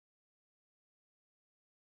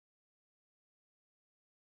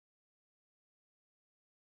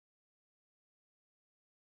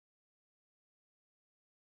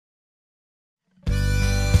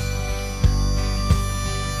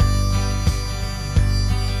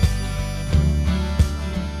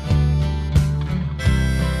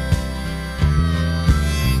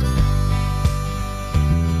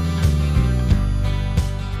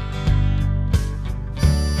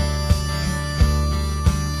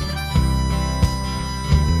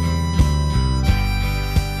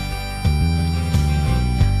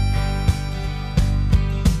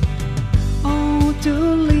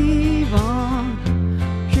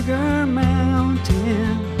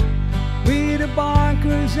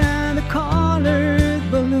sparklers and the colored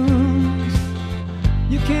balloons.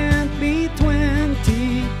 You can't be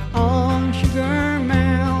 20 on Sugar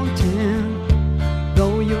Mountain,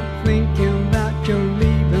 though you're thinking that you're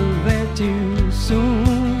leaving there too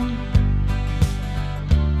soon.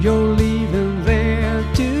 You're leaving there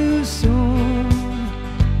too soon.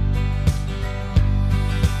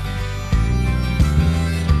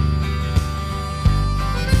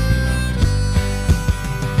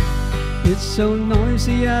 It's so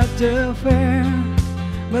noisy at the fair,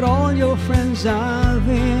 but all your friends are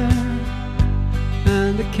there,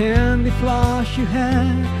 and the candy floss you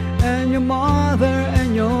had, and your mother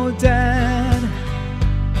and your dad.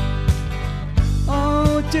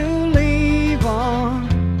 Oh, to leave on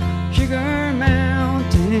Sugar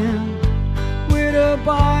Mountain with the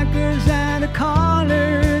bikers and the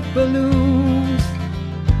colored balloons.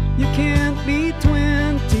 You can't be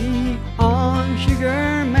 20 on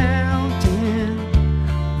Sugar Mountain,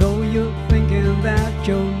 though you're thinking that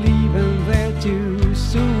you're leaving there too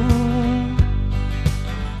soon.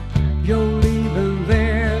 You're leaving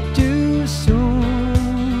there too soon.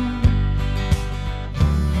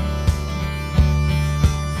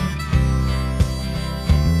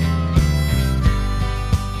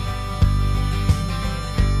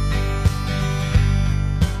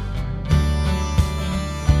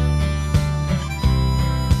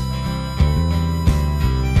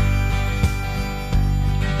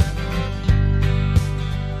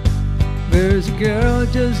 There's a girl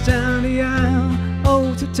just down the aisle,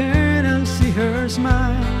 oh, to turn and see her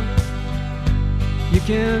smile. You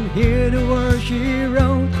can hear the words she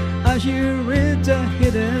wrote as you read the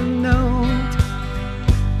hidden note.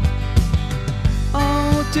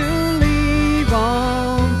 Oh, to leave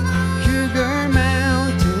on Sugar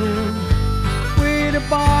Mountain with the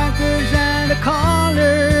bikers and the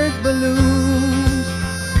colored balloons.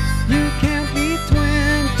 You can't be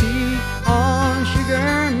 20 on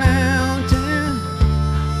Sugar Mountain,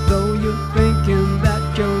 though you're thinking that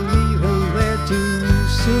you're leaving there too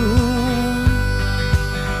soon.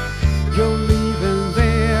 You're leaving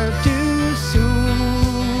there too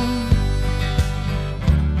soon.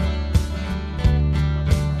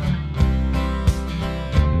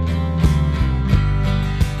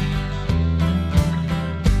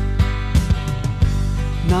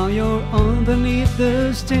 Now you're underneath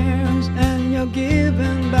the stairs, and you're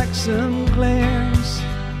giving back some glares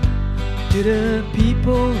to the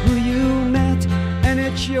people who you met, and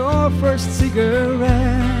it's your first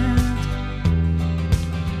cigarette.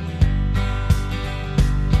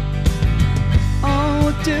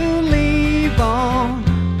 Oh, to leave on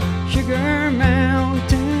Sugar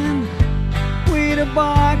Mountain with the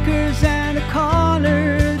bikers and the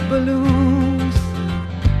colored balloons.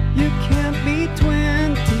 You can't be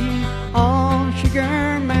 20 on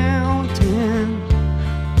Sugar Mountain,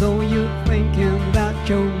 though you're thinking that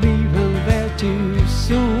you're leaving there too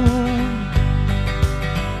soon.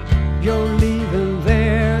 You're leaving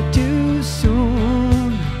there too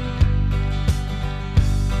soon.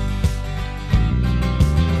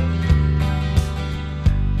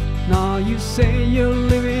 Now you say you're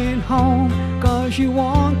leaving home 'cause you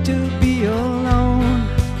want to be alone.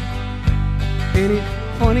 Ain't it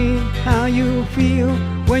funny how you feel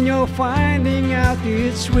when you're finding out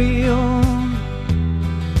it's real?